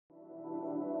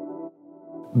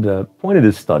The point of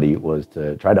this study was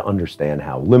to try to understand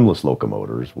how limbless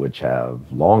locomotors, which have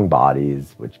long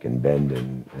bodies, which can bend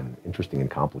in interesting and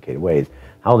complicated ways,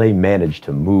 how they manage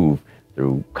to move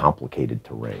through complicated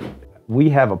terrain. We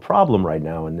have a problem right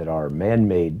now in that our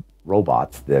man-made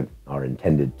robots that are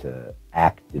intended to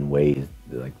act in ways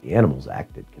like the animals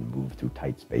act, that can move through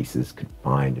tight spaces,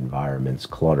 confined environments,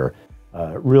 clutter,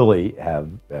 really have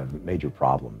major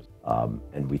problems.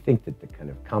 And we think that the kind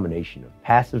of combination of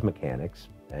passive mechanics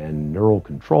and neural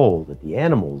control that the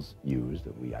animals use,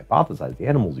 that we hypothesize the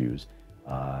animals use,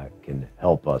 can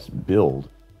help us build,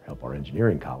 help our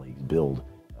engineering colleagues build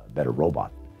better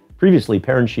robots. Previously,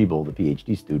 Perrin Schiebel, the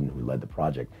PhD student who led the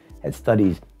project, had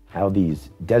studied how these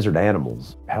desert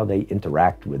animals, how they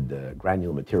interact with the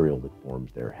granular material that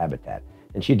forms their habitat.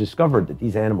 And she discovered that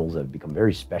these animals have become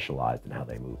very specialized in how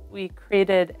they move. We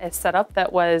created a setup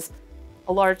that was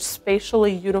a large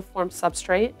spatially uniform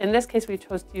substrate. In this case, we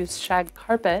chose to use shag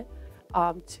carpet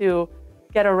to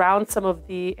get around some of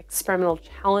the experimental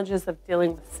challenges of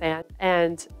dealing with sand.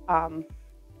 And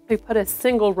we put a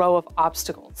single row of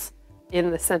obstacles in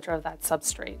the center of that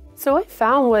substrate. So what I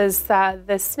found was that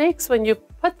the snakes, when you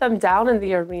put them down in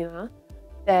the arena,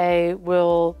 they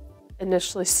will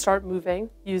initially start moving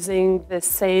using the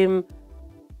same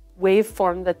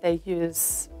waveform that they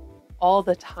use all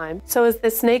the time. So as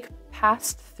the snake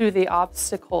passed through the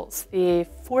obstacles, the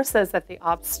forces that the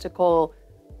obstacle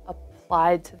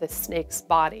applied to the snake's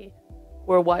body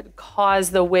were what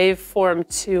caused the waveform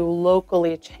to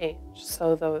locally change.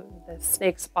 So the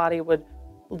snake's body would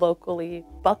locally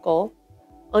buckle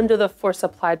under the force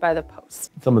applied by the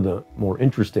post. Some of the more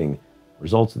interesting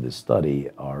results of this study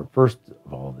are, first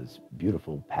of all, this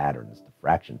beautiful pattern, this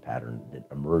diffraction pattern that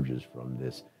emerges from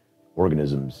this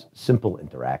organism's simple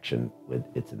interaction with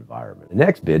its environment. The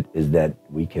next bit is that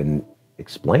we can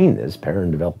explain this.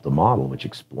 Perrin developed a model which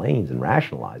explains and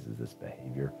rationalizes this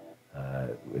behavior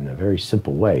in a very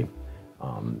simple way.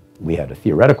 We had a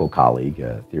theoretical colleague,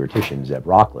 a theoretician, Zeb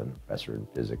Rocklin, professor in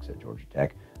physics at Georgia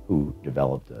Tech, who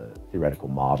developed a theoretical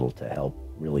model to help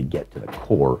really get to the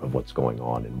core of what's going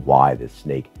on and why this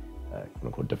snake, quote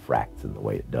unquote, diffracts in the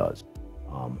way it does.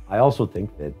 I also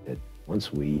think that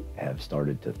once we have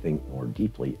started to think more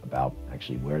deeply about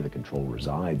actually where the control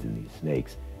resides in these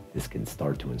snakes, this can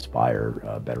start to inspire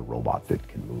better robots that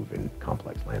can move in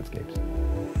complex landscapes.